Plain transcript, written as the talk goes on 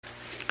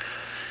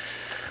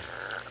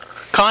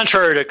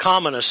Contrary to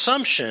common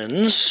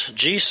assumptions,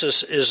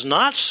 Jesus is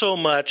not so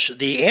much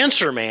the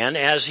answer man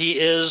as he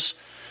is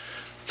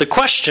the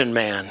question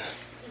man.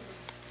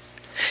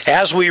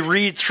 As we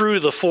read through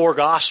the four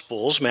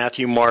Gospels,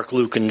 Matthew, Mark,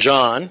 Luke, and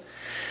John,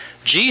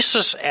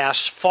 Jesus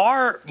asks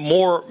far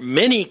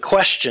many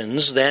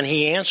questions than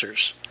he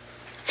answers.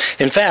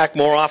 In fact,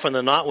 more often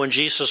than not, when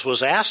Jesus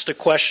was asked a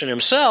question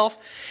himself,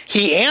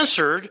 he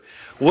answered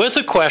with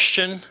a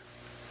question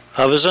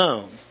of his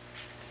own.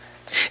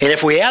 And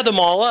if we add them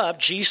all up,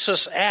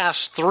 Jesus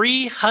asked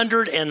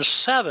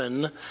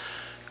 307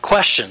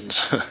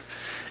 questions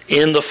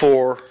in the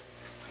four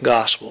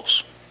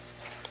Gospels.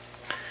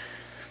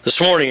 This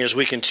morning, as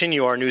we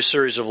continue our new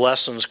series of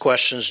lessons,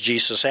 Questions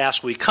Jesus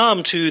Asked, we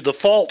come to the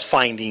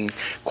fault-finding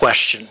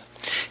question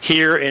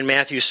here in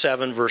Matthew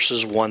 7,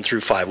 verses 1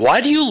 through 5.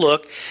 Why do you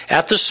look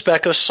at the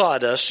speck of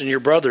sawdust in your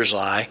brother's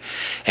eye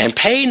and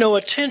pay no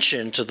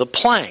attention to the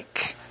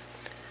plank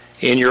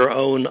in your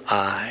own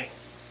eye?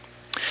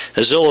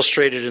 As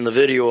illustrated in the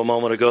video a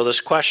moment ago,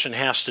 this question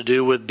has to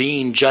do with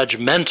being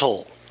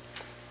judgmental,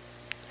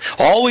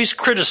 always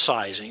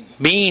criticizing,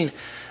 being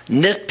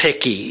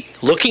nitpicky,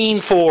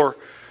 looking for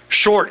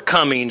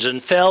shortcomings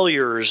and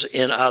failures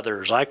in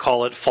others. I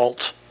call it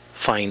fault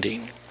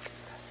finding.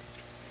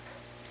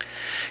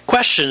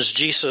 Questions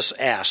Jesus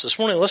asked. This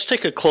morning, let's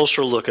take a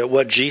closer look at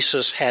what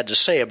Jesus had to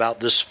say about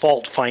this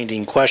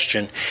fault-finding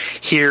question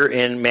here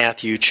in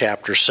Matthew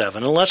chapter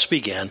 7. And let's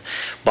begin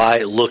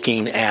by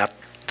looking at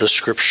the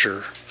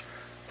Scripture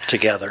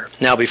together.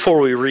 Now, before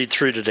we read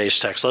through today's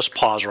text, let's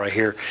pause right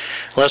here.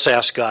 Let's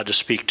ask God to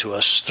speak to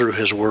us through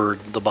His Word,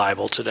 the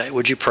Bible, today.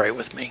 Would you pray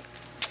with me?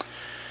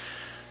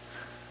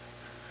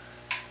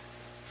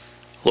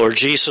 Lord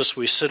Jesus,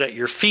 we sit at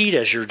your feet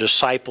as your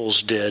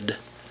disciples did.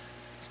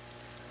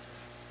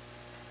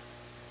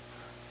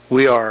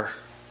 We are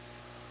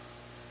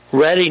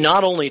ready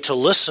not only to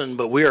listen,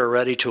 but we are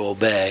ready to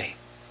obey.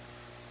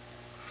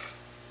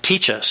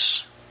 Teach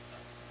us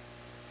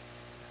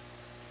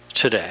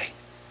today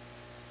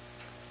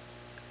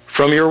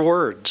from your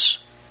words,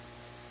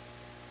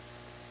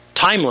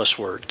 timeless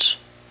words,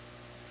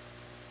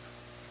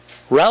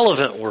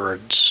 relevant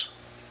words.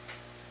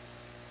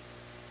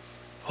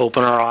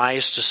 Open our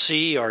eyes to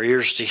see, our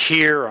ears to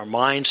hear, our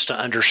minds to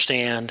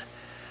understand,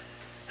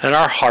 and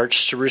our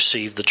hearts to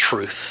receive the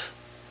truth.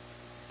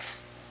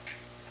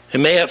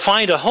 And may it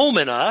find a home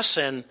in us,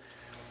 and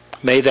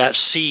may that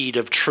seed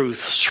of truth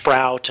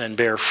sprout and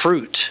bear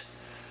fruit,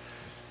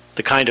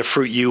 the kind of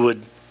fruit you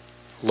would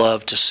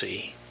love to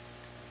see,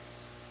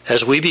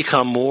 as we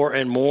become more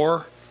and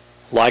more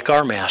like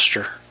our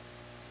Master,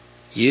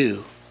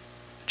 you,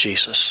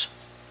 Jesus.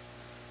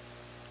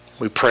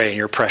 We pray in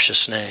your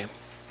precious name.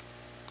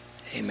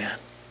 Amen.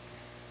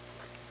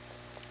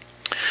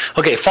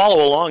 Okay,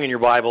 follow along in your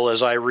Bible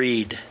as I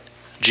read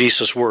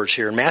Jesus' words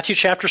here. In Matthew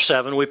chapter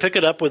 7, we pick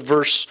it up with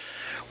verse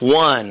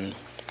 1.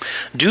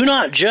 Do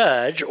not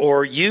judge,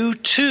 or you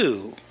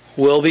too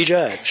will be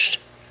judged.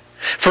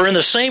 For in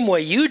the same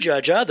way you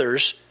judge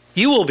others,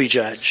 you will be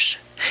judged.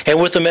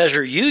 And with the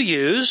measure you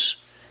use,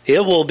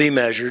 it will be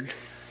measured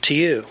to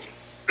you.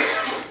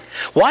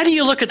 Why do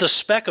you look at the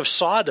speck of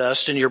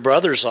sawdust in your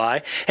brother's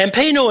eye and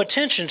pay no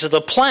attention to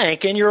the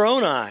plank in your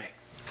own eye?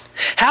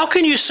 How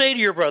can you say to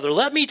your brother,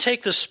 let me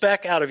take the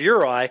speck out of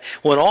your eye,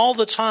 when all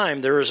the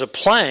time there is a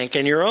plank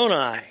in your own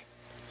eye?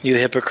 You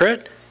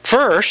hypocrite,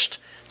 first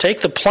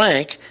take the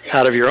plank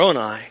out of your own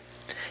eye,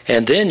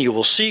 and then you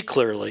will see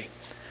clearly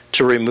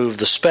to remove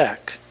the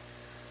speck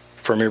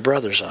from your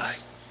brother's eye.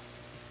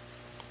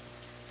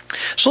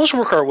 So let's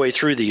work our way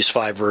through these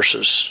 5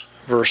 verses,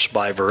 verse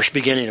by verse,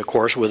 beginning, of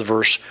course, with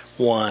verse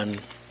 1.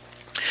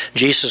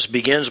 Jesus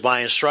begins by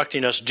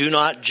instructing us, do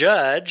not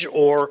judge,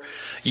 or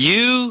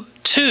you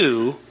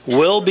too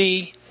will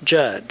be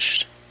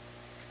judged.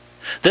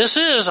 This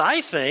is,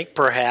 I think,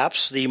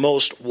 perhaps the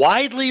most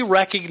widely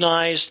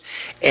recognized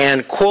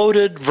and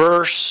quoted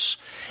verse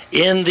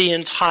in the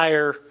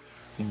entire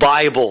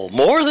Bible.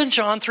 More than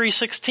John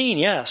 3:16,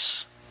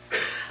 yes.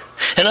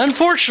 And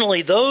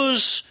unfortunately,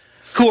 those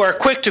who are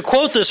quick to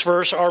quote this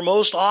verse are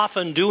most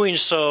often doing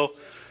so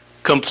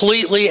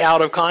completely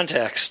out of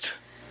context.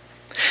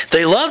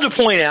 They love to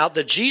point out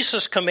that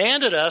Jesus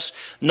commanded us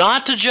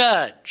not to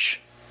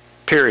judge,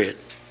 period.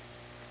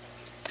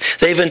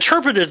 They've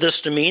interpreted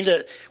this to mean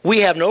that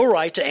we have no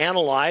right to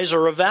analyze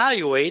or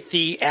evaluate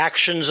the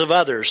actions of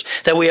others,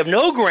 that we have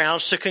no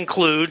grounds to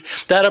conclude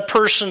that a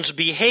person's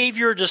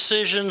behavior,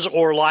 decisions,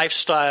 or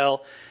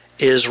lifestyle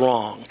is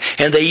wrong.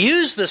 And they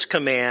use this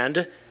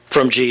command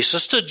from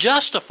Jesus to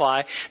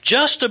justify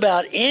just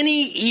about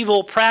any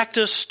evil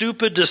practice,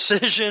 stupid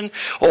decision,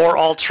 or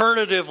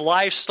alternative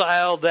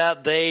lifestyle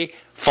that they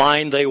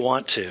find they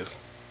want to.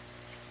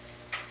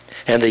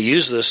 And they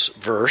use this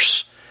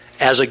verse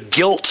as a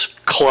guilt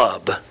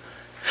club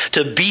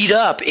to beat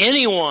up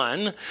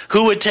anyone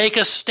who would take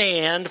a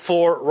stand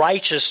for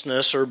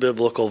righteousness or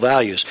biblical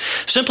values.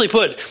 Simply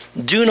put,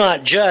 do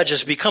not judge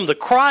has become the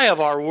cry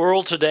of our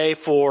world today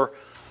for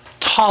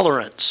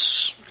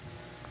tolerance,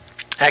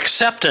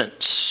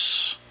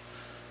 acceptance,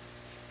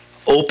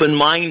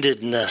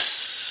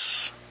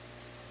 open-mindedness.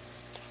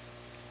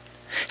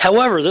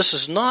 However, this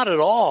is not at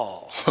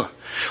all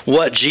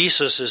what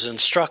Jesus is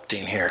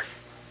instructing here.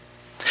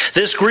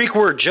 This Greek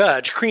word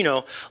judge,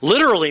 krino,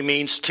 literally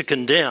means to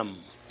condemn.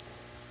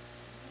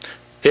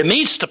 It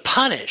means to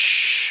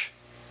punish.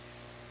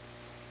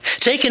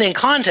 Taken in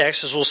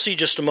context, as we'll see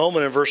just a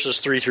moment in verses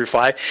 3 through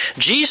 5,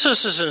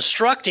 Jesus is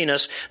instructing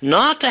us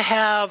not to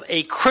have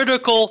a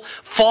critical,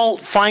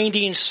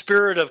 fault-finding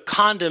spirit of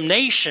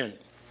condemnation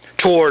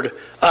toward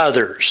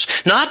others.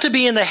 Not to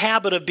be in the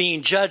habit of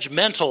being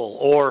judgmental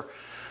or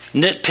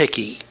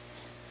nitpicky.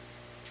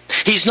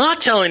 He's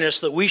not telling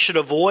us that we should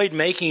avoid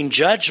making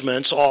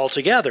judgments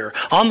altogether.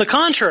 On the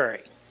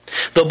contrary,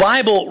 the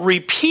Bible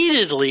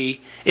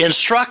repeatedly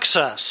instructs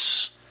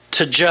us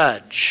to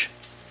judge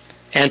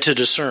and to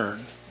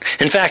discern.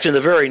 In fact, in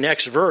the very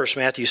next verse,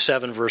 Matthew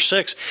 7, verse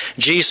 6,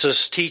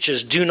 Jesus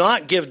teaches, "Do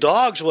not give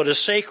dogs what is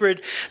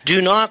sacred.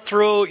 Do not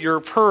throw your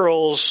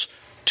pearls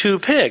to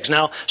pigs."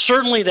 Now,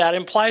 certainly that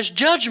implies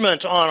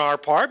judgment on our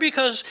part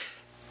because,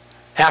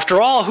 after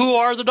all, who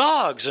are the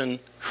dogs and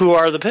who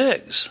are the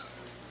pigs?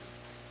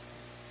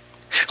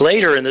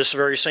 Later in this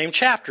very same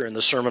chapter, in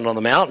the Sermon on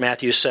the Mount,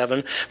 Matthew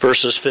 7,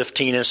 verses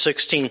 15 and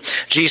 16,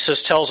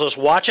 Jesus tells us,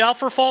 "Watch out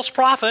for false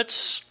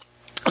prophets.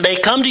 They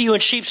come to you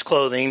in sheep's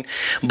clothing.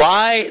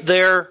 By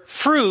their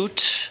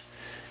fruit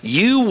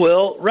you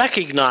will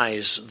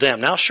recognize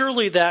them." Now,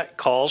 surely that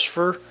calls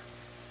for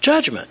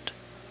judgment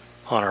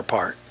on our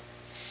part.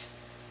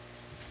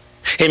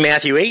 In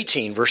Matthew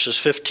 18, verses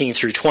 15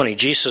 through 20,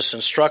 Jesus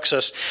instructs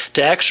us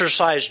to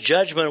exercise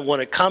judgment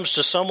when it comes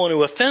to someone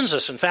who offends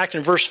us. In fact,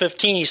 in verse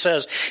 15 he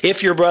says,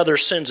 "If your brother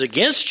sins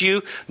against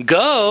you,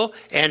 go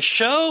and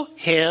show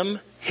him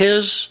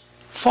his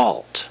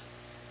fault."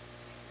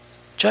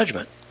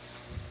 Judgment.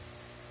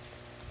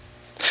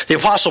 The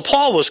Apostle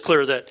Paul was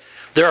clear that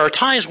there are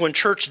times when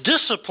church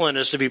discipline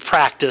is to be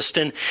practiced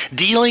in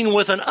dealing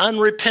with an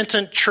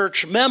unrepentant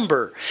church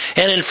member.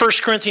 And in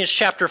 1 Corinthians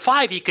chapter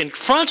 5, he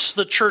confronts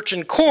the church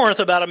in Corinth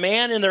about a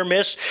man in their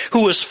midst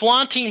who was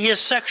flaunting his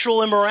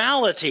sexual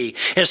immorality.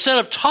 Instead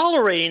of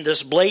tolerating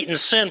this blatant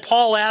sin,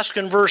 Paul asks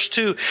in verse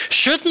 2,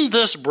 "Shouldn't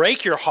this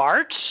break your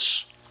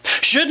hearts?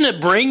 Shouldn't it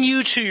bring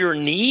you to your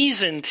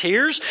knees in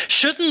tears?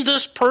 Shouldn't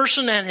this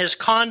person and his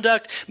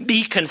conduct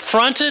be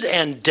confronted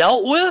and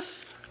dealt with?"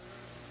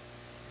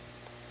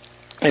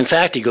 In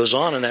fact, he goes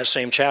on in that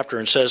same chapter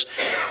and says,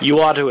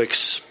 "You ought to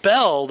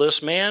expel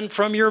this man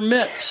from your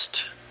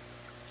midst."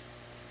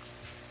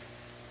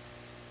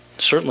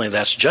 Certainly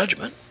that's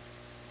judgment.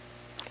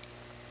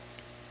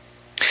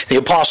 The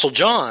Apostle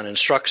John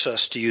instructs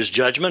us to use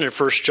judgment in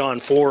 1 John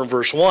 4 and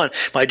verse 1.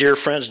 "My dear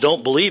friends,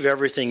 don't believe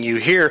everything you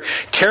hear.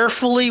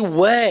 Carefully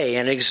weigh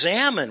and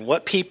examine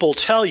what people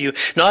tell you.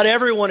 Not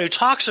everyone who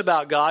talks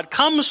about God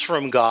comes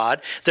from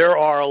God. There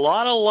are a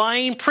lot of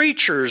lying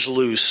preachers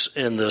loose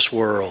in this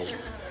world."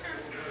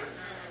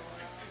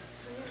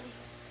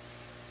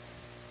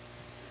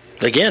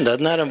 Again,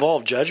 doesn't that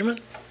involve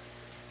judgment?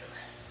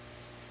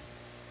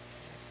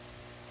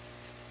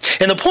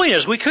 And the point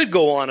is, we could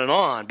go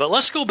on, but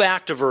let's go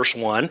back to verse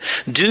 1.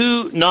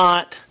 Do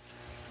not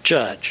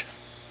judge.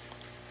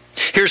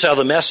 Here's how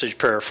the Message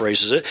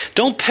paraphrases it.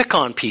 Don't pick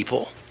on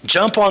people.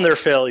 Jump on their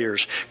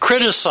failures.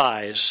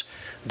 Criticize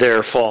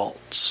their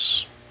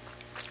faults.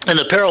 In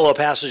the parallel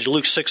passage,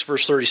 Luke 6,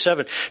 verse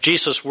 37,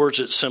 Jesus words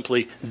it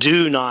simply,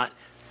 "Do not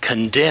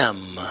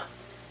condemn."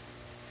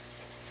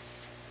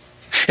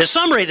 In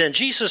summary, then,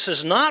 Jesus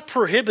is not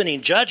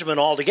prohibiting judgment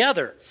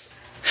altogether.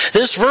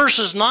 This verse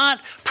is not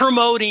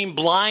promoting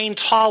blind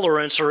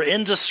tolerance or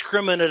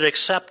indiscriminate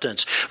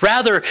acceptance.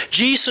 Rather,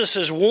 Jesus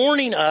is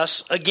warning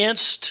us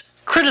against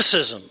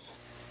criticism.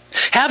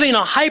 Having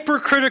a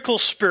hypercritical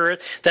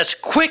spirit that's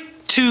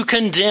quick to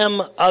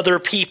condemn other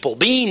people.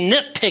 Being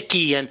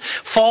nitpicky and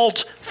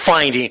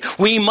fault-finding.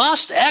 We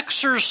must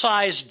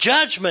exercise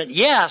judgment,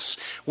 yes,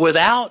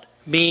 without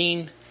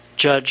being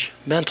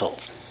judgmental.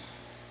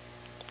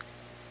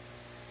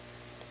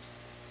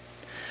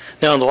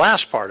 Now, in the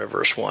last part of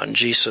verse 1,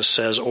 Jesus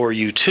says, "Or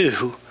you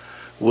too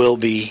will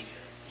be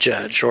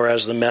judged." Or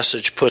as the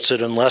Message puts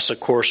it, unless, of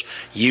course,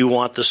 you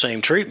want the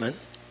same treatment.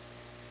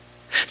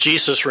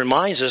 Jesus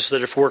reminds us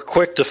that if we're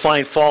quick to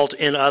find fault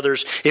in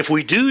others, if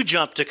we do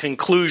jump to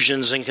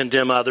conclusions and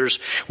condemn others,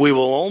 we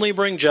will only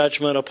bring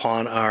judgment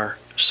upon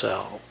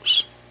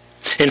ourselves.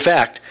 In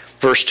fact,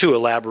 verse 2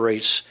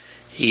 elaborates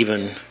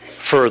even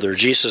further.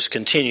 Jesus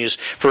continues,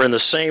 "For in the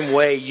same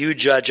way you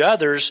judge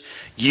others,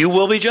 you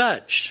will be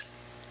judged.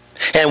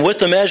 And with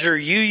the measure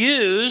you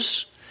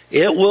use,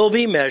 it will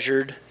be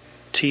measured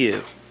to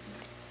you."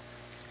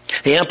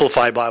 The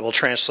Amplified Bible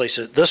translates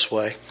it this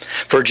way: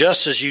 "For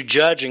just as you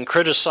judge and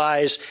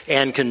criticize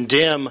and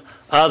condemn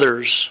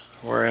others,"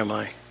 where am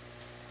I?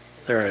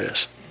 There it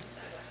is.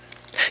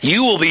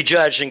 "You will be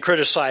judged and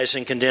criticized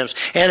and condemned.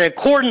 And in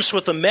accordance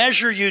with the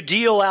measure you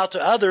deal out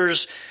to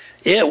others,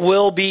 it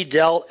will be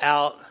dealt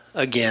out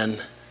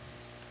again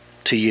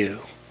to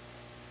you."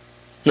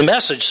 The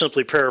Message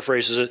simply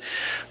paraphrases it.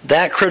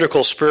 That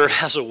critical spirit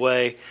has a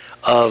way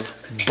of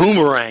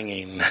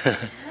boomeranging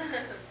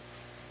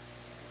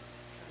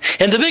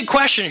And the big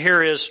question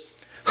here is,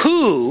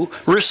 who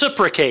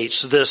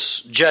reciprocates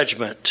this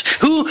judgment?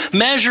 Who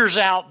measures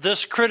out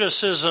this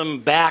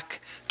criticism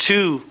back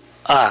to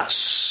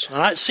us?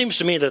 And it seems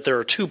to me that there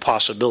are two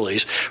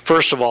possibilities.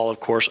 First of all, of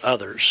course,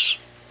 others.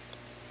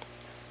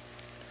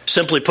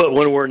 Simply put,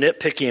 when we're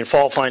nitpicky and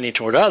fault-finding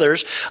toward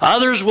others,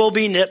 others will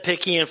be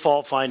nitpicky and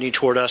fault-finding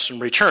toward us in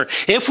return.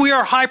 If we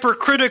are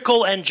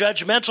hypercritical and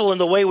judgmental in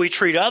the way we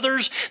treat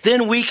others,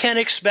 then we can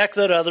expect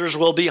that others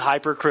will be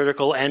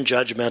hypercritical and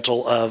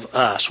judgmental of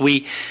us.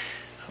 We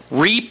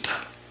reap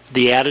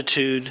the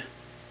attitude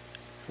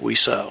we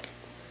sow.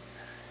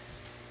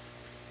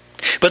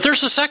 But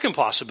there's a second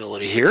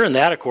possibility here, and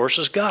that, of course,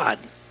 is God.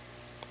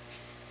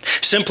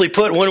 Simply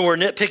put, when we're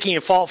nitpicking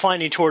and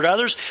fault-finding toward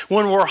others,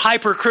 when we're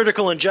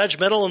hypercritical and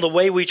judgmental in the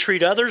way we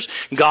treat others,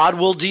 God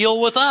will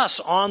deal with us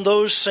on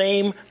those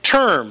same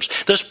terms.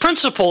 This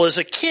principle is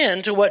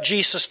akin to what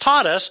Jesus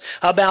taught us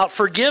about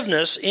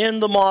forgiveness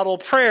in the model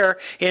prayer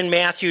in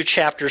Matthew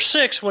chapter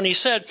 6 when he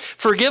said,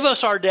 "Forgive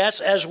us our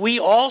debts as we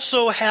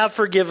also have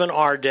forgiven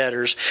our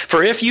debtors.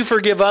 For if you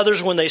forgive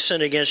others when they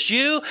sin against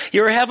you,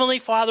 your heavenly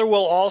Father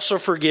will also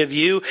forgive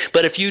you.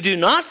 But if you do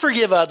not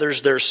forgive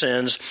others their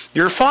sins,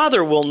 your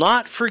Father will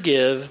not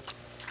forgive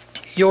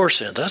your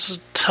sins." That's a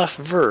tough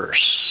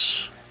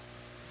verse.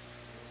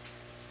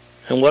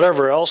 And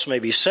whatever else may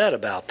be said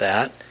about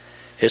that,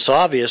 it's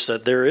obvious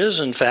that there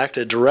is, in fact,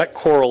 a direct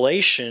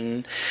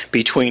correlation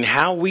between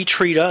how we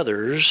treat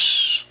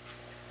others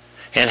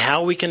and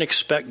how we can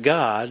expect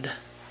God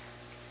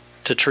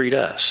to treat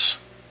us.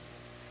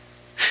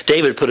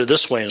 David put it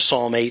this way in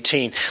Psalm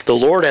 18, "The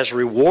Lord has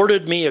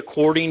rewarded me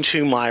according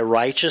to my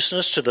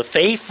righteousness. To the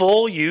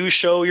faithful you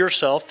show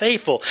yourself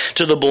faithful.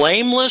 To the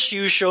blameless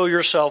you show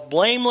yourself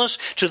blameless.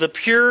 To the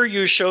pure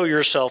you show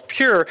yourself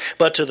pure.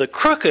 But to the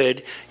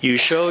crooked you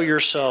show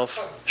yourself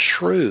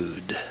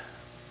shrewd."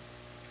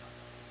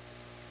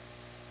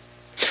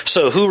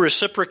 So who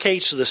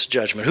reciprocates this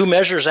judgment? Who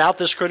measures out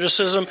this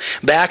criticism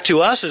back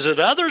to us? Is it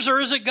others or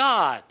is it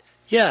God?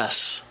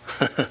 Yes,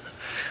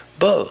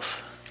 both.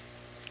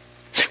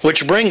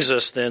 Which brings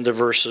us then to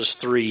verses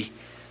 3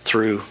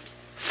 through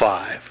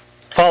 5.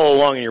 Follow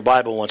along in your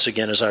Bible once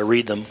again as I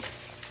read them.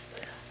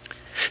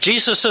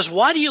 Jesus says,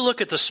 "Why do you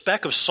look at the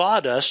speck of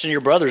sawdust in your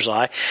brother's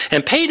eye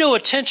and pay no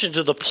attention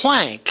to the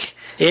plank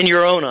in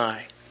your own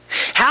eye?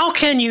 How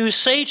can you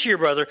say to your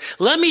brother,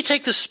 'Let me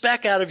take the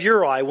speck out of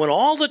your eye,' when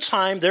all the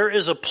time there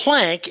is a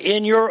plank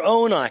in your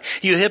own eye?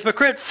 You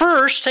hypocrite,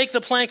 first take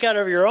the plank out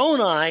of your own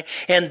eye,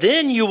 and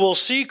then you will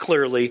see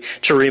clearly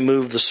to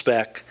remove the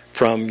speck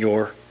from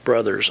your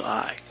brother's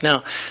eye."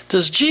 Now,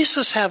 does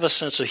Jesus have a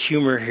sense of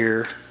humor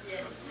here?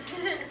 Yes.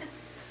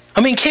 I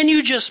mean, can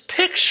you just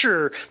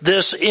picture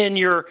this in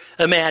your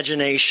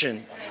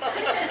imagination?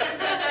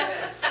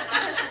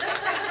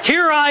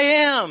 Here I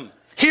am.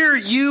 Here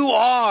you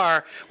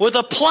are with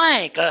a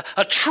plank,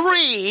 a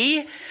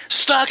tree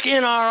stuck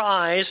in our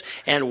eyes,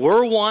 and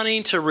we're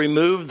wanting to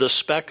remove the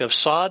speck of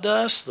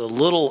sawdust, the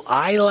little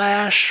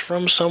eyelash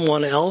from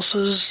someone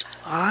else's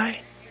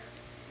eye?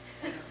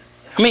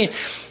 I mean,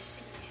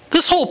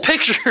 this whole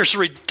picture is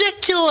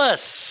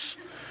ridiculous.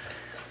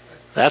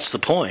 That's the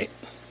point.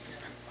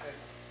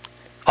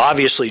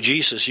 Obviously,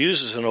 Jesus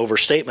uses an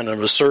overstatement,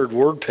 an absurd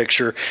word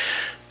picture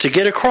to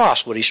get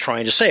across what he's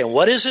trying to say. And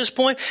what is his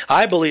point?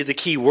 I believe the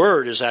key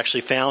word is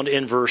actually found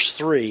in verse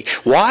 3.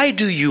 Why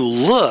do you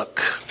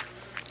look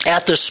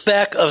at the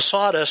speck of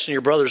sawdust in your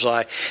brother's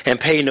eye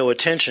and pay no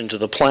attention to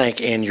the plank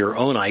in your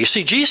own eye? You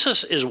see,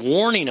 Jesus is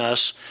warning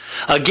us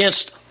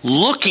against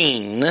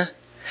looking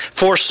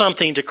for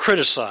something to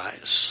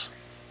criticize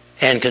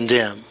and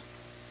condemn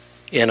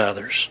in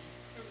others.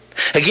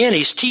 Again,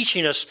 he's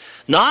teaching us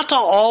not to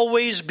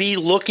always be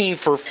looking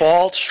for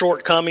faults,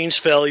 shortcomings,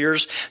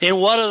 failures in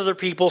what other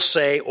people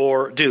say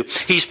or do.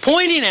 He's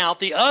pointing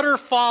out the utter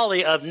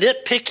folly of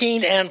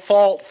nitpicking and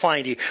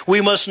fault-finding.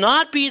 We must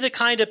not be the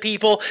kind of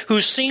people who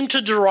seem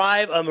to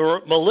derive a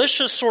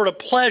malicious sort of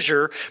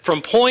pleasure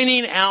from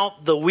pointing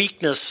out the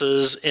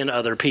weaknesses in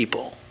other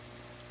people.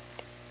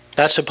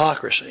 That's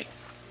hypocrisy.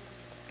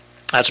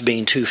 That's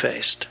being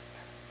two-faced.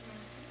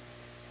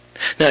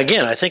 Now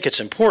again, I think it's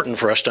important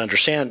for us to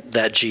understand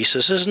that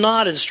Jesus is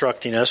not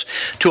instructing us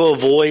to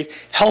avoid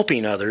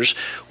helping others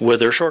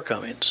with their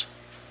shortcomings.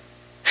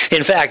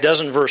 In fact,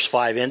 doesn't verse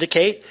 5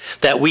 indicate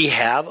that we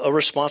have a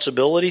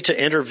responsibility to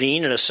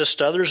intervene and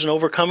assist others in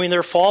overcoming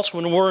their faults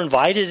when we're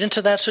invited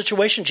into that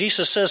situation?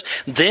 Jesus says,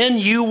 "Then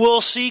you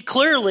will see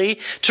clearly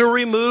to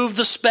remove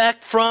the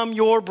speck from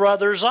your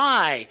brother's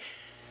eye."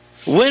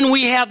 When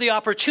we have the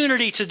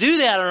opportunity to do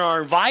that and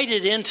are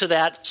invited into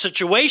that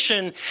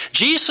situation,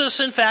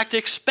 Jesus, in fact,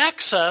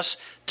 expects us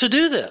to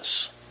do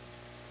this,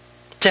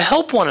 to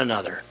help one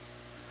another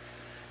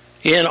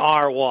in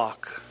our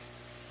walk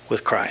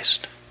with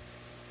Christ.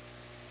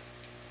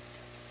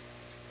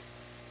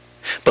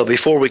 But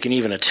before we can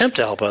even attempt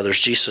to help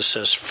others, Jesus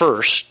says,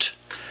 first,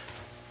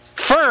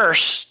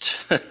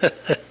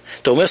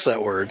 don't miss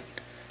that word,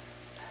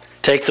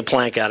 take the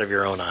plank out of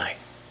your own eye.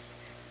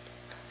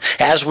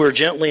 As we're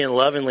gently and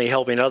lovingly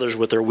helping others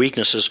with their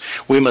weaknesses,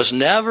 we must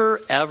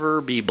never, ever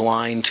be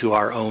blind to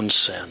our own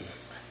sin.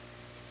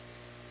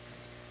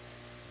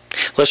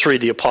 Let's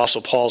read the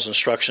Apostle Paul's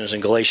instructions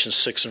in Galatians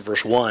 6 and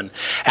verse 1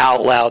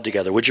 out loud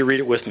together. Would you read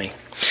it with me?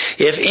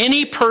 If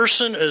any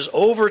person is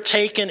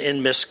overtaken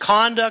in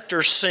misconduct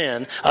or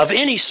sin of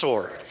any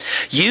sort,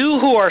 you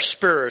who are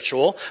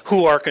spiritual,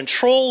 who are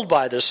controlled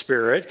by the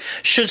Spirit,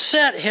 should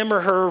set him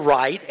or her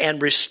right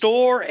and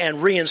restore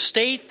and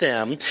reinstate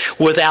them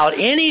without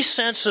any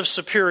sense of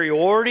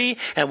superiority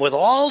and with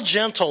all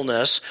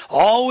gentleness,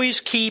 always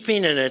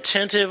keeping an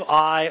attentive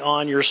eye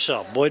on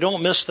yourself. Boy,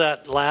 don't miss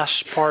that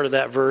last part of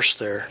that verse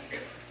there.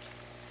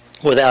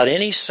 Without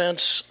any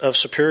sense of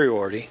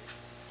superiority,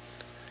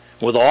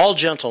 with all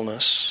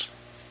gentleness,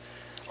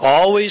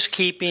 always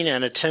keeping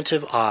an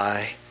attentive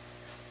eye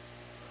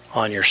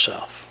on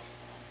yourself.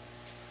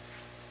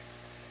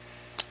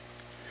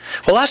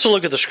 Well, let's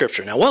look at the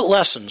Scripture. Now, what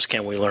lessons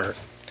can we learn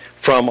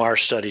from our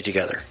study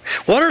together?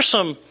 What are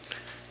some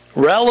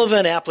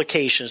relevant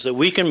applications that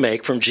we can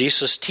make from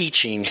Jesus'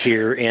 teaching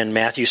here in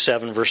Matthew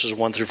 7, verses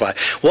 1 through 5?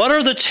 What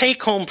are the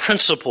take-home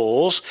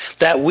principles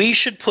that we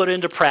should put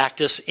into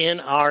practice in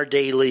our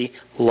daily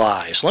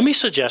lives? Let me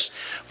suggest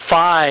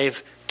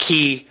 5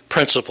 key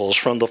principles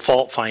from the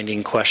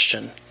fault-finding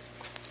question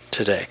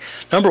today.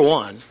 Number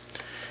 1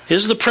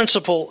 is the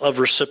principle of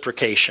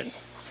reciprocation.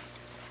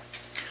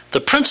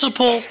 The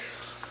principle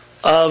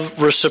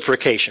of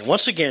reciprocation.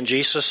 Once again,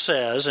 Jesus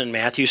says in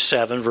Matthew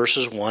 7,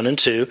 verses 1 and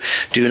 2,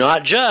 do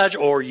not judge,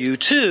 or you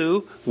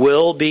too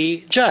will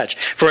be judged.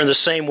 For in the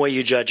same way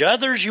you judge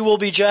others, you will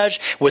be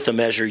judged. With the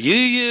measure you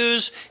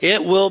use,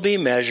 it will be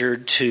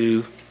measured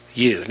to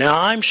you. Now,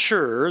 I'm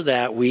sure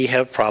that we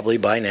have probably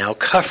by now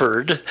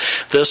covered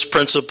this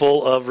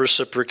principle of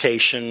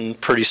reciprocation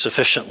pretty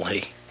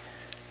sufficiently.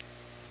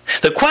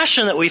 The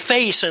question that we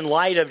face in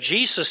light of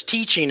Jesus'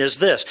 teaching is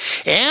this: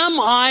 am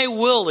I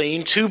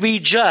willing to be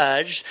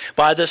judged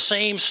by the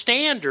same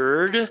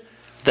standard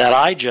that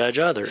I judge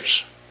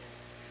others?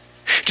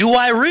 Do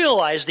I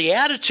realize the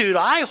attitude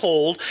I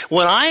hold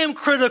when I am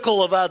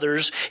critical of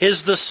others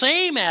is the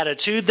same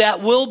attitude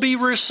that will be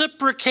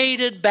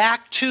reciprocated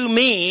back to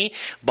me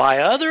by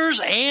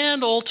others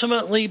and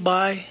ultimately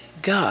by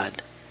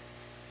God?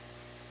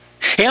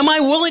 Am I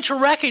willing to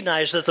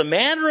recognize that the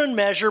manner and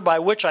measure by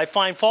which I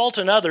find fault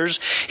in others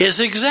is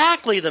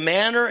exactly the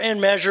manner and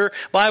measure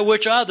by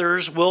which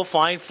others will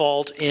find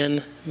fault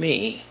in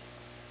me?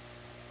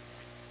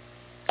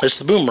 It's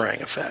the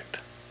boomerang effect.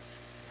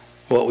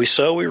 What we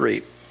sow, we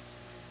reap.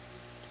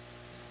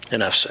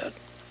 Enough said.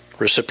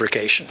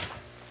 Reciprocation.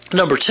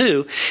 Number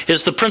 2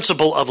 is the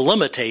principle of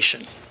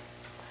limitation.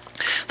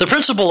 The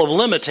principle of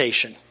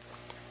limitation.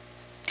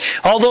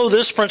 Although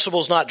this principle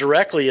is not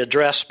directly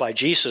addressed by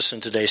Jesus in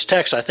today's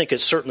text, I think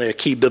it's certainly a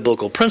key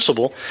biblical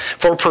principle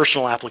for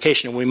personal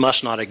application, and we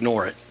must not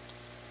ignore it.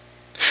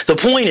 The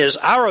point is,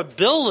 our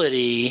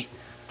ability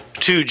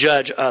to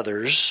judge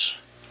others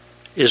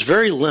is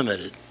very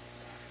limited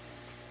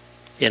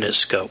in its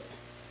scope.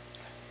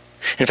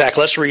 In fact,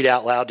 let's read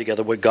out loud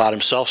together what God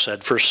Himself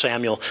said. 1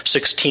 Samuel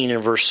 16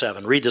 and verse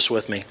 7. Read this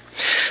with me.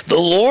 The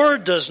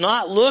Lord does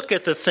not look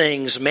at the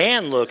things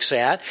man looks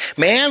at.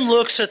 Man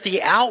looks at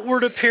the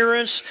outward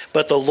appearance,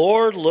 but the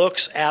Lord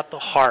looks at the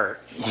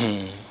heart.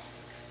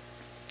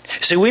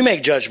 See, we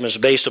make judgments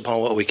based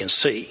upon what we can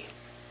see.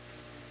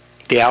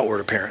 The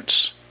outward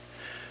appearance.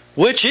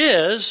 Which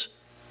is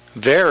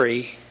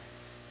very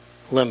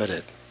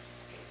limited.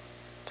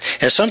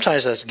 And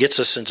sometimes that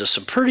gets us into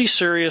some pretty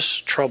serious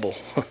trouble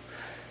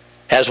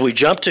as we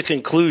jump to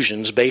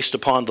conclusions based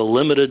upon the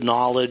limited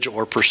knowledge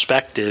or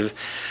perspective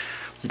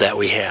that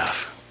we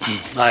have.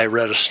 I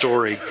read a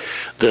story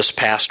this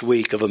past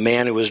week of a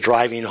man who was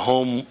driving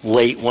home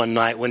late one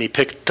night when he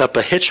picked up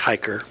a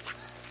hitchhiker.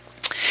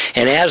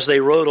 And as they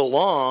rode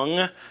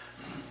along,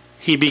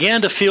 he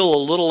began to feel a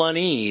little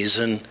unease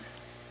and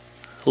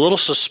a little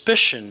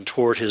suspicion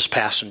toward his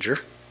passenger.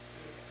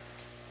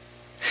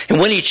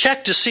 And when he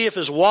checked to see if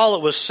his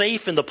wallet was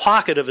safe in the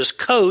pocket of his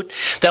coat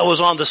that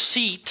was on the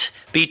seat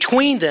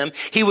between them,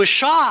 he was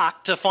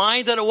shocked to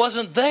find that it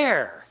wasn't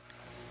there.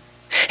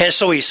 And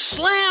so he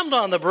slammed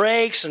on the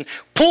brakes and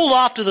pulled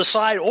off to the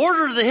side,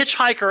 ordered the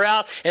hitchhiker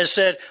out, and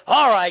said,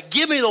 "All right,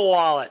 give me the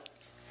wallet."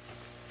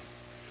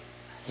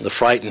 The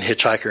frightened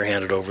hitchhiker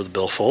handed over the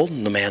billfold,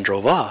 and the man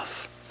drove off.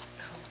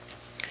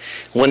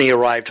 When he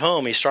arrived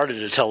home, he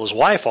started to tell his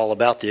wife all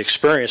about the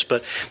experience.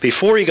 But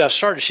before he got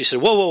started, she said,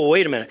 Whoa,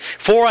 wait a minute.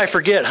 Before I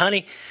forget,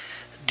 honey,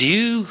 do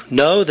you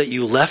know that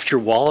you left your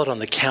wallet on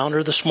the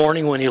counter this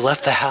morning when you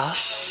left the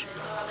house?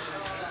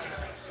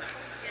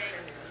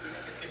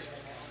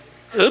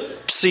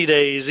 Oopsie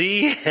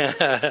daisy.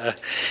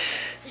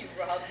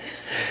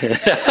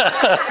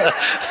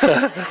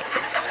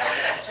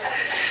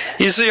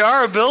 You see,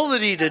 our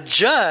ability to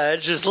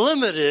judge is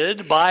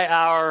limited by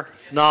our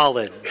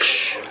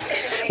knowledge.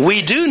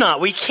 We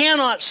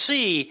cannot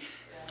see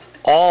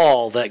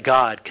all that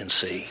God can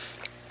see.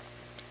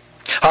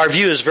 Our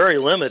view is very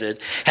limited.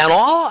 And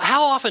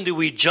how often do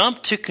we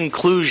jump to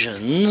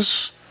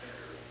conclusions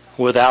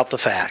without the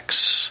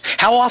facts?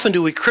 How often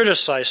do we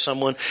criticize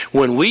someone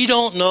when we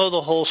don't know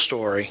the whole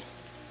story?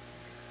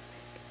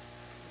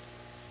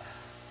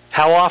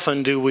 How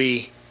often do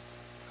we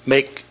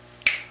make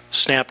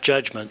snap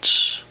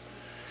judgments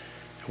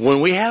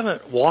when we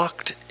haven't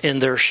walked in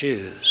their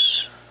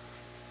shoes?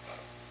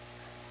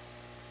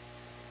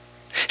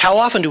 How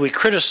often do we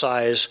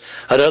criticize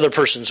another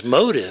person's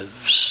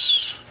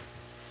motives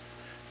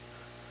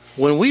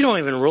when we don't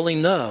even really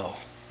know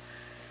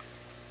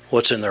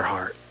what's in their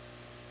heart?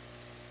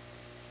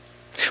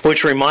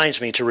 Which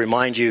reminds me to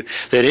remind you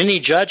that any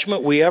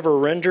judgment we ever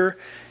render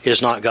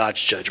is not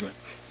God's judgment.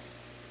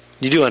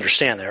 You do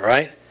understand that,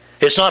 right?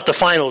 It's not the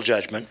final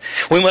judgment.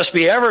 We must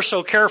be ever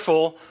so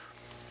careful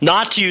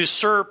not to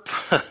usurp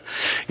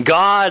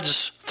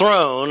God's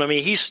throne. I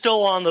mean, He's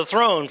still on the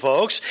throne,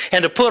 folks.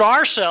 And to put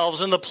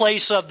ourselves in the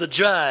place of the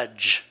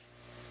judge.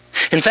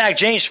 In fact,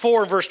 James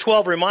 4 verse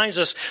 12 reminds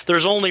us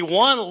there's only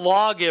one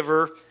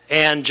lawgiver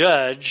and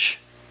judge.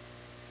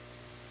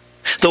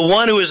 The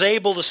one who is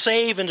able to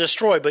save and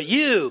destroy. But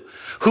you,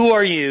 who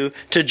are you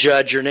to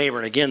judge your neighbor?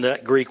 And again,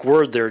 that Greek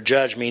word there,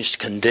 judge, means to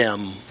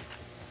condemn.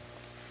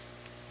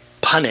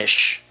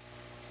 Punish.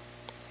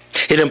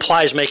 It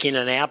implies making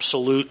an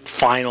absolute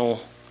final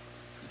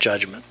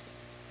judgment.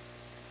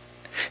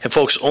 And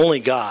folks, only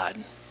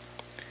God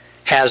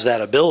has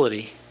that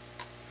ability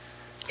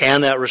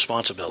and that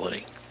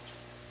responsibility.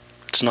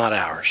 It's not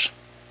ours.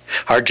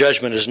 Our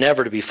judgment is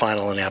never to be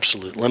final and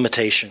absolute.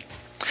 Limitation.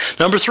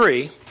 Number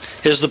 3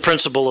 is the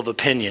principle of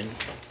opinion.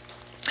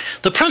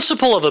 The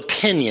principle of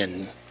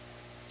opinion.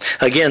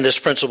 Again, this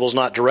principle is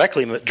not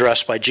directly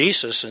addressed by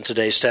Jesus in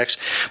today's text,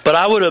 but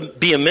I would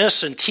be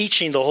amiss in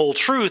teaching the whole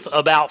truth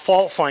about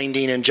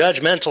fault-finding and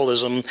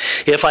judgmentalism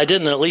if I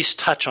didn't at least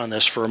touch on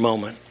this for a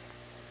moment.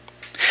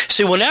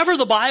 See, whenever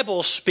the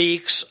Bible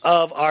speaks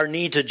of our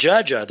need to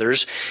judge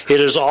others,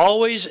 it is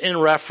always in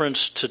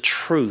reference to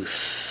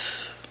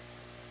truth.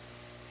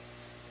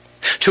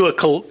 To a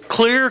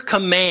clear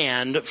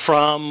command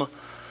from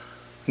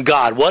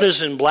God. What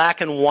is in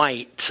black and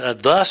white?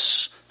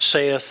 Thus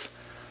saith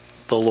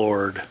the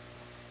Lord.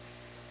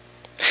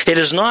 It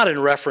is not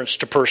in reference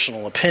to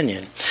personal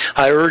opinion.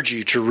 I urge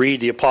you to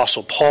read the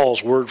Apostle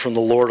Paul's word from the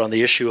Lord on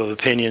the issue of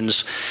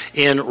opinions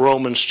in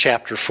Romans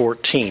chapter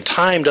 14.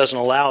 Time doesn't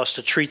allow us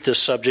to treat this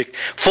subject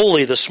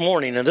fully this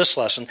morning in this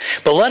lesson,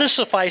 but let us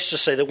suffice to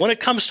say that when it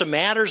comes to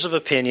matters of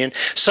opinion,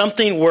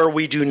 something where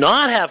we do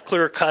not have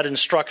clear-cut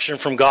instruction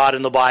from God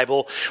in the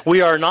Bible,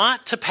 we are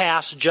not to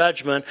pass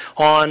judgment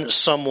on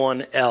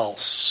someone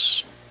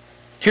else.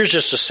 Here's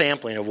just a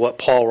sampling of what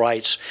Paul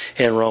writes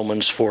in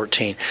Romans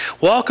 14.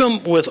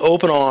 Welcome with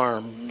open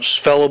arms,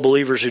 fellow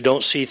believers who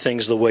don't see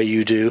things the way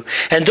you do,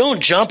 and don't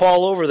jump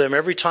all over them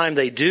every time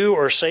they do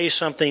or say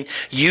something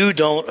you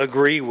don't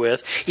agree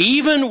with,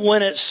 even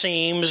when it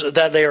seems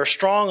that they are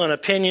strong on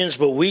opinions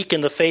but weak in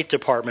the faith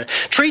department.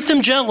 Treat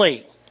them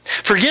gently.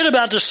 Forget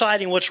about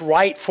deciding what's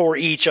right for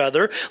each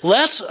other.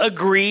 Let's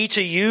agree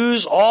to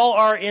use all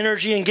our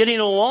energy in getting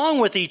along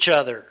with each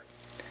other.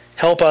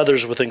 Help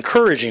others with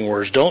encouraging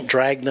words. Don't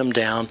drag them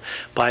down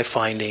by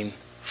finding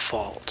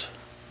fault.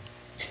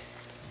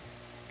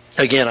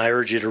 Again, I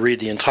urge you to read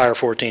the entire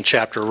 14th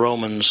chapter of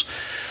Romans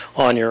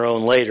on your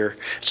own later.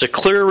 It's a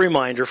clear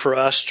reminder for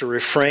us to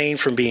refrain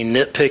from being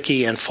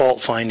nitpicky and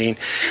fault-finding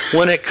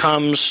when it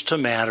comes to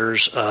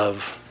matters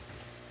of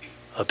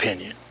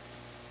opinion.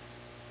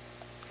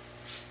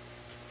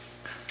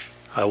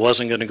 I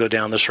wasn't going to go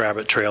down this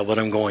rabbit trail, but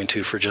I'm going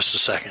to for just a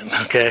second,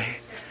 okay?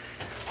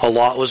 A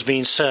lot was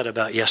being said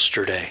about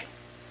yesterday,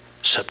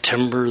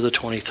 September the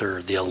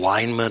 23rd, the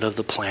alignment of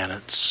the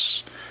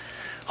planets.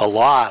 A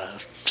lot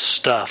of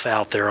stuff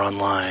out there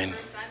online,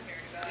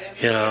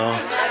 you know.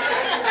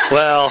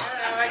 Well,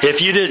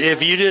 if you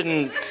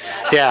didn't,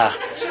 yeah.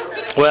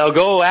 Well,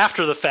 go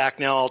after the fact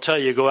now. I'll tell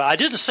you. I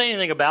didn't say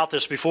anything about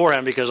this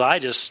beforehand because I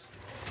just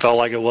felt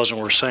like it wasn't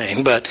worth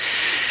saying, but.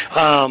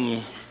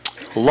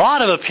 A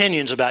lot of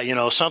opinions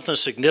about, something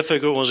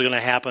significant was going to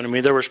happen. I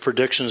mean, there was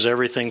predictions,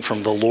 everything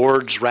from the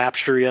Lord's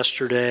rapture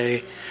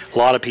yesterday. A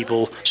lot of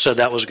people said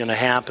that was going to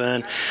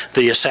happen.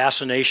 The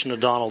assassination of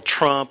Donald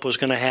Trump was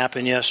going to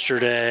happen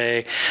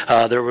yesterday.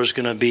 There was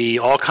going to be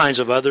all kinds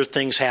of other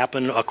things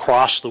happen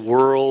across the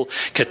world,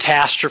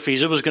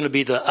 catastrophes. It was going to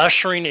be the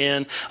ushering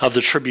in of the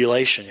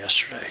tribulation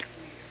yesterday.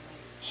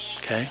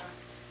 Okay?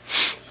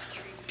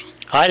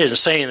 I didn't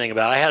say anything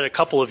about it. I had a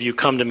couple of you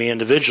come to me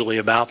individually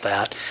about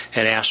that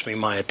and ask me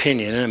my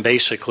opinion. And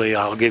basically,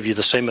 I'll give you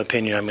the same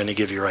opinion I'm going to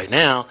give you right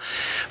now.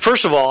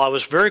 First of all, I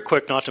was very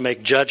quick not to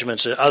make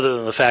judgments other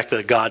than the fact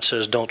that God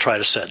says don't try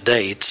to set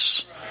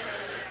dates.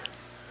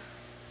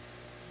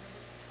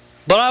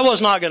 But I was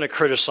not going to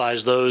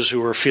criticize those who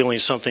were feeling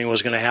something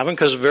was going to happen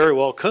because it very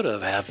well could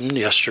have happened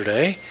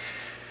yesterday.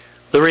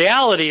 The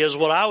reality is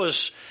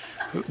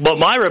but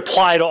my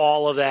reply to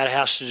all of that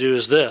has to do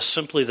is this,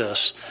 simply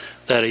this.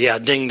 That,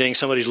 ding, ding,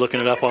 somebody's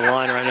looking it up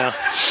online right now.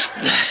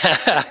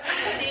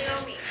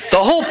 The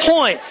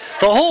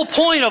The whole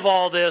point of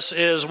all this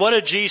is, what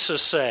did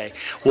Jesus say?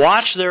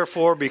 Watch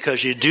therefore,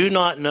 because you do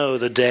not know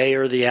the day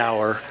or the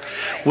hour.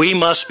 We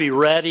must be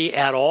ready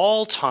at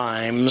all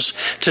times.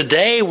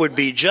 Today would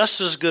be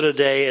just as good a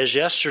day as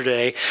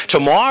yesterday.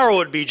 Tomorrow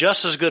would be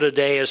just as good a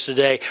day as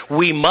today.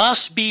 We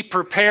must be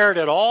prepared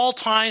at all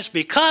times,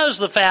 because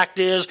the fact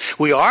is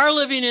we are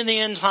living in the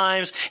end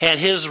times and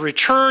His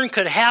return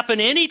could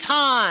happen any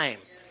time.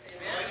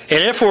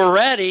 And if we're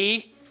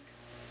ready,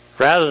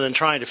 rather than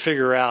trying to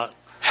figure out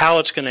how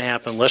it's going to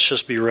happen, let's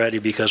just be ready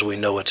because we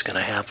know it's going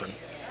to happen.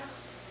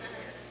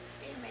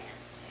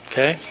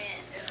 Okay?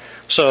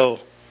 So,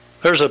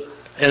 there's an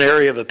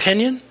area of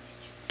opinion.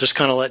 Just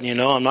kind of letting you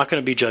know, I'm not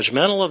going to be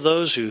judgmental of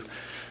those who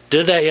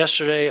did that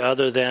yesterday,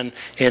 other than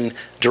in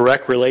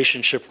direct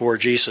relationship where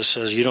Jesus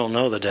says, you don't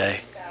know the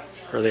day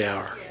or the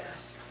hour.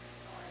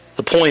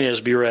 The point is,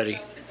 be ready.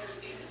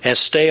 And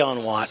stay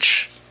on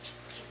watch.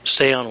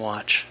 Stay on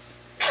watch.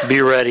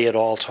 Be ready at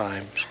all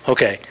times.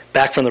 Okay,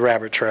 back from the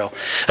rabbit trail.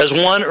 As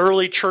one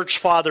early church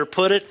father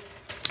put it,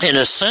 in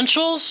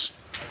essentials,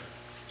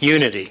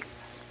 unity.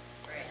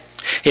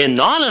 In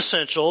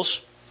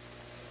non-essentials,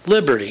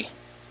 liberty.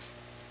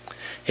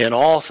 In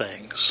all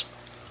things,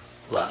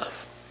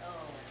 love.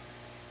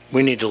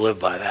 We need to live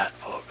by that,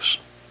 folks.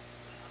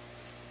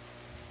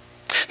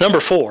 Number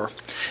 4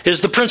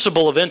 is the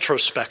principle of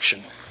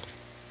introspection.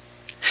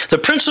 The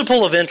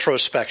principle of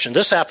introspection,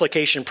 this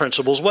application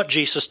principle, is what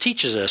Jesus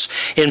teaches us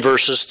in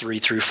verses 3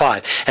 through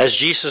 5. As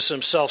Jesus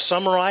Himself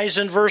summarized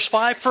in verse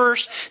 5,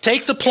 first,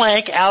 take the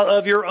plank out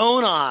of your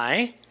own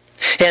eye,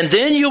 and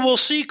then you will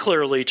see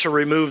clearly to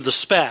remove the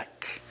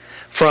speck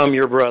from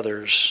your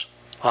brother's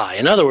eye.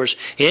 In other words,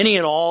 any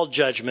and all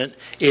judgment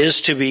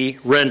is to be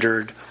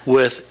rendered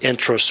with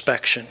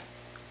introspection.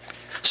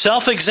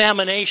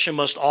 Self-examination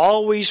must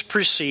always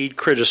precede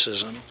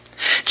criticism.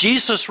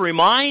 Jesus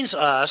reminds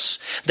us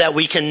that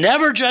we can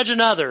never judge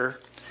another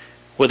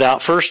without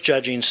first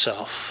judging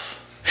self.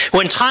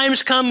 When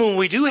times come when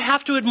we do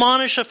have to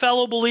admonish a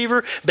fellow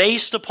believer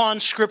based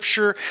upon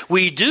Scripture,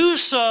 we do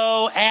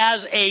so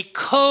as a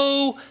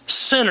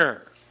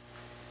co-sinner.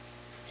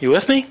 You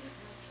with me?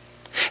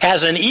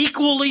 As an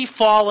equally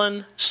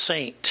fallen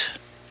saint.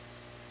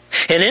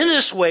 And in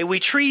this way,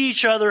 we treat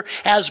each other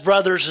as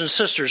brothers and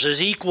sisters,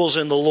 as equals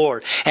in the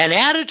Lord. An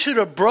attitude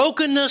of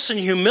brokenness and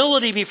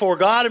humility before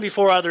God and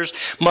before others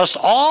must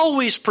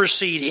always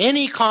precede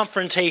any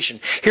confrontation.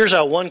 Here's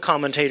how one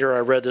commentator I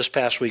read this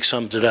past week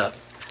summed it up.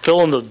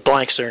 Fill in the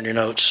blanks there in your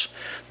notes.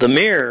 The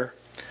mirror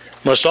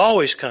must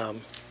always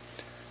come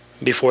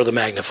before the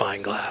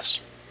magnifying glass.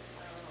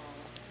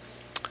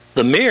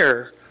 The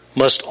mirror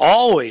must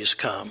always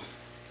come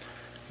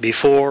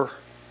before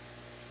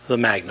the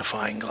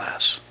magnifying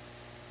glass.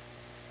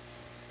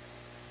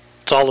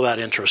 It's all about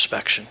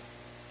introspection.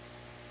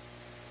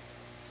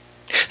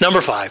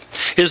 Number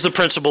 5 is the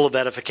principle of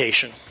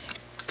edification.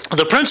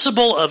 The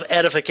principle of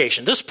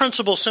edification. This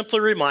principle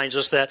simply reminds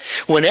us that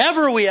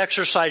whenever we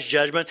exercise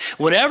judgment,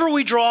 whenever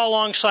we draw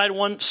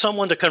alongside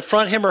someone to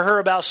confront him or her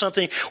about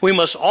something, we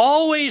must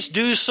always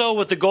do so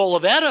with the goal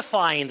of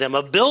edifying them,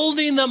 of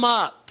building them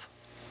up.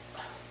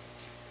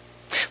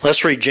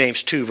 Let's read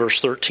James 2,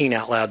 verse 13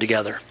 out loud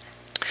together.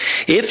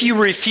 If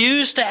you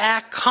refuse to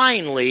act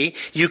kindly,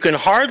 you can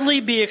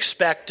hardly be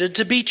expected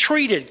to be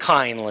treated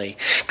kindly.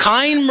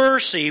 Kind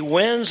mercy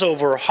wins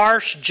over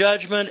harsh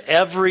judgment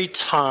every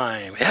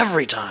time.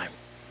 Every time.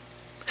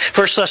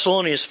 1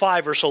 Thessalonians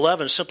 5, verse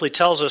 11 simply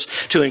tells us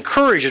to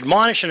encourage,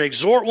 admonish, and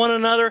exhort one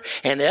another,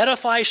 and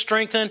edify,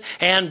 strengthen,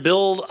 and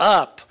build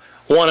up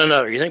one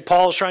another. You think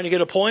Paul is trying to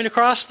get a point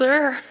across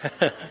there?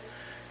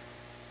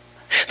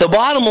 The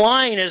bottom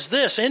line is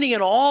this: any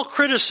and all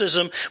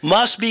criticism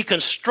must be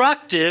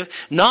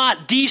constructive,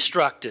 not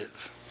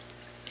destructive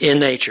in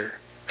nature.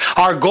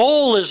 Our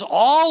goal is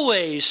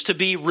always to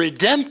be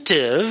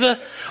redemptive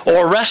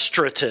or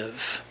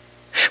restorative.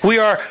 We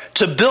are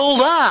to build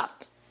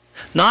up,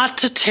 not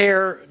to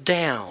tear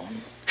down.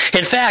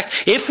 In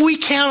fact, if we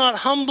cannot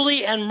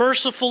humbly and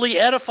mercifully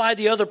edify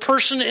the other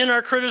person in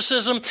our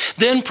criticism,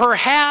 then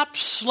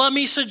perhaps, let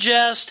me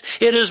suggest,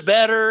 it is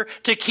better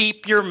to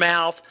keep your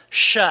mouth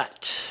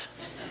shut.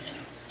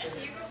 Can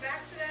you go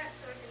back to that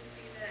so I can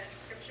see the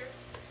scripture?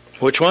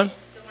 Which one?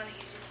 The one that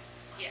you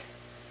just,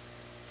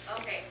 yeah.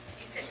 Okay,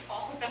 you said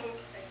Paul.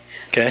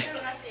 Okay.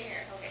 I'm not seeing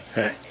here.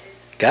 Okay. All right.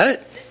 Got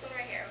it? This one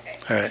right here,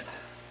 okay. All right.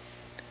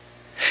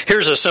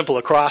 Here's a simple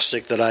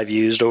acrostic that I've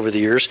used over the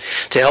years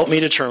to help me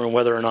determine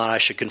whether or not I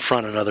should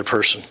confront another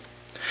person.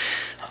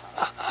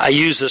 I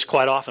use this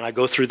quite often. I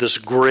go through this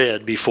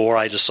grid before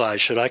I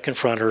decide, should I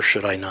confront her,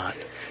 should I not?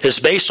 It's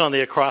based on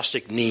the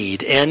acrostic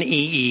NEED,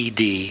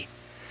 N-E-E-D.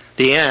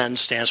 The N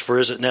stands for,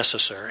 is it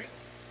necessary?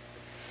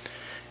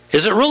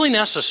 Is it really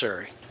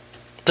necessary?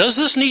 Does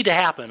this need to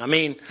happen? I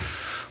mean,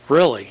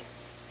 really?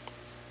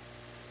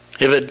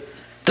 If it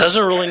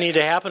doesn't really need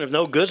to happen, if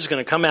no good is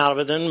going to come out of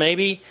it, then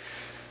maybe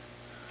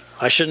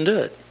I shouldn't do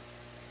it.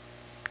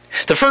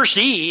 The first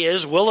E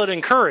is, will it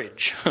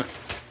encourage?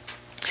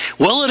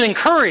 Will it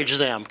encourage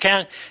them?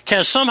 Can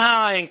somehow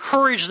I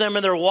encourage them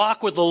in their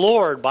walk with the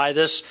Lord by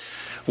this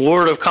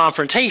word of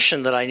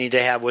confrontation that I need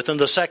to have with them.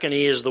 The second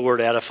E is the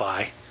word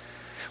edify.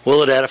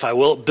 Will it edify?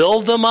 Will it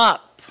build them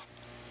up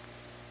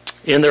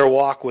in their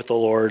walk with the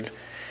Lord?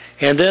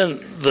 And then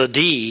the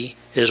D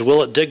is,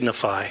 will it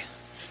dignify?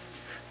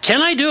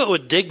 Can I do it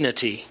with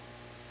dignity?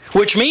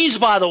 Which means,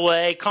 by the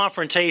way,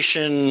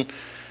 confrontation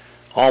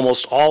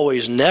almost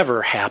always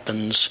never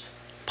happens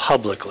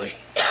publicly.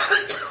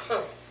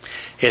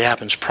 It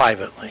happens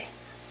privately.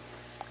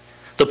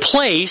 The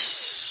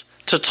place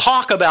to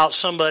talk about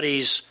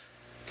somebody's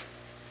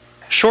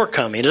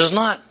shortcoming is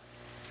not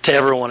to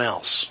everyone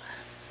else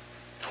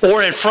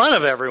or in front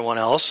of everyone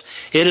else.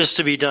 It is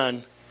to be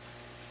done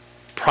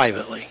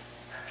privately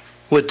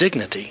with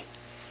dignity.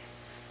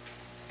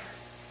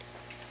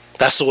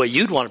 That's the way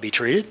you'd want to be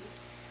treated.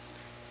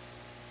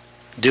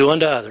 Do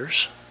unto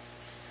others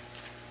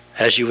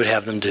as you would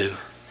have them do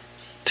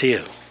to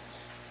you.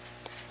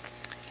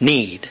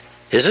 Need.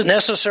 Is it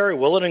necessary?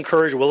 Will it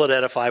encourage? Will it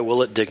edify?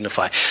 Will it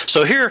dignify?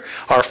 So here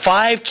are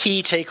 5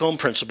 key take-home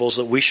principles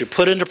that we should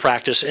put into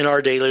practice in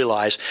our daily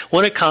lives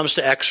when it comes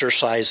to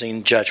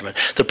exercising judgment.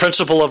 The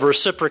principle of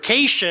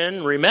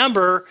reciprocation,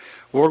 remember,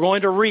 we're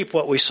going to reap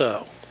what we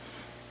sow.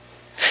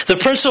 The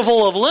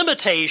principle of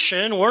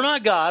limitation, we're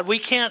not God, we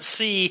can't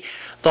see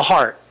the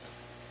heart.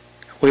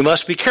 We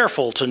must be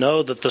careful to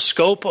know that the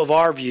scope of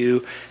our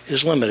view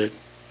is limited.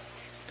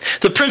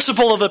 The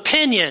principle of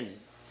opinion.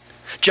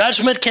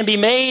 Judgment can be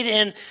made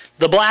in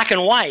the black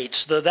and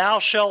whites, the thou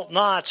shalt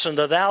nots and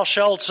the thou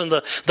shalts and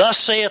the thus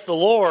saith the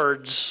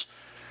Lord's,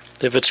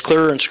 if it's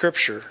clear in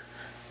Scripture.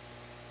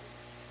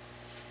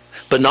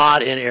 But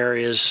not in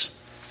areas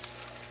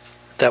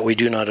that we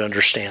do not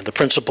understand. The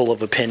principle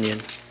of opinion.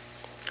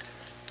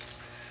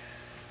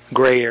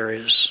 Gray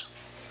areas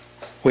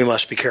we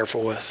must be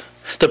careful with.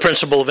 The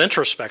principle of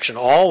introspection.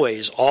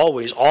 Always,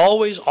 always,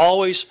 always,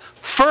 always.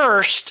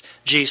 First,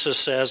 Jesus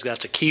says,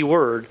 that's a key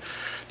word,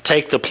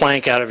 take the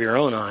plank out of your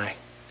own eye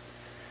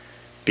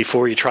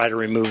before you try to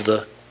remove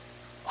the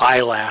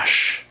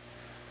eyelash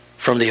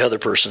from the other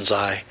person's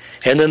eye.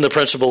 And then the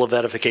principle of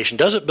edification.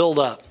 Does it build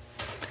up?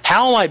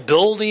 How am I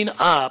building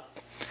up?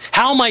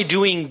 How am I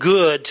doing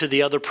good to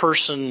the other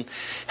person,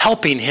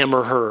 helping him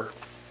or her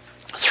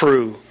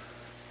through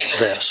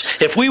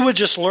this? If we would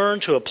just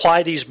learn to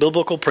apply these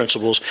biblical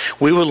principles,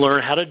 we would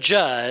learn how to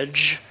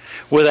judge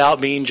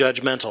without being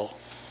judgmental,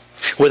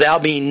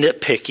 without being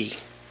nitpicky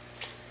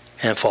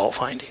and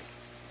fault-finding.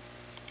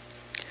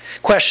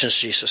 Questions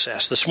Jesus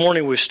asked. This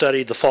morning we've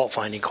studied the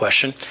fault-finding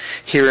question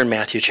here in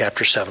Matthew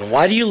chapter 7.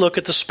 Why do you look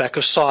at the speck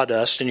of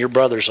sawdust in your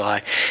brother's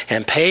eye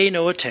and pay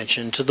no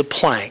attention to the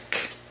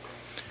plank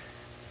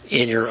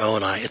in your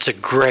own eye? It's a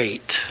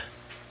great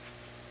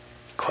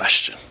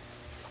question.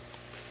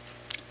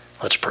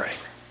 Let's pray.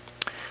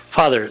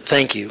 Father,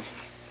 thank you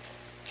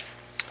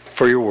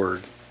for your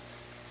word.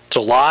 It's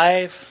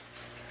alive,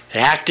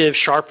 active,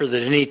 sharper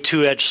than any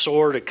two-edged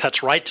sword. It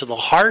cuts right to the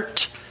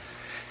heart.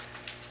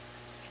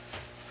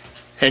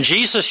 And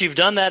Jesus, you've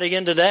done that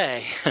again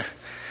today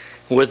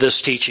with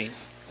this teaching.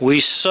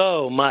 We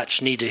so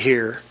much need to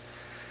hear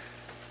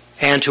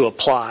and to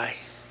apply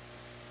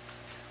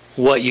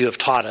what you have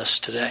taught us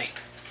today.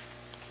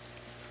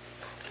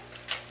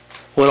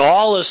 When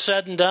all is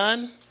said and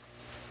done,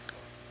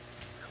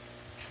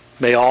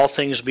 may all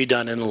things be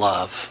done in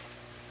love.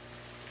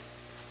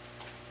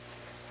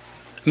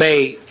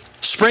 May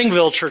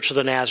Springville Church of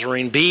the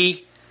Nazarene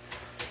be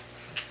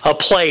a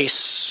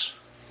place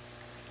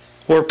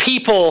where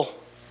people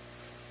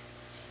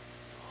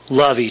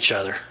love each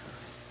other,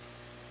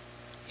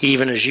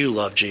 even as you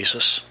love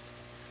Jesus.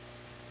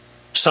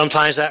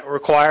 Sometimes that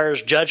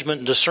requires judgment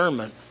and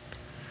discernment,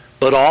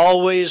 but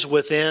always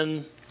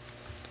within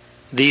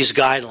these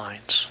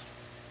guidelines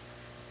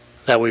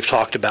that we've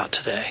talked about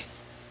today.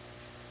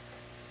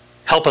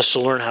 Help us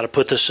to learn how to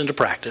put this into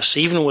practice,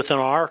 even within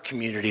our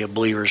community of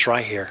believers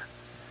right here.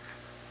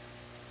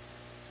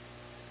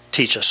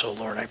 Teach us, O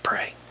Lord, I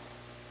pray.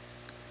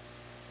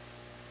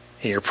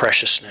 In your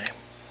precious name,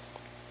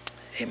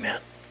 amen.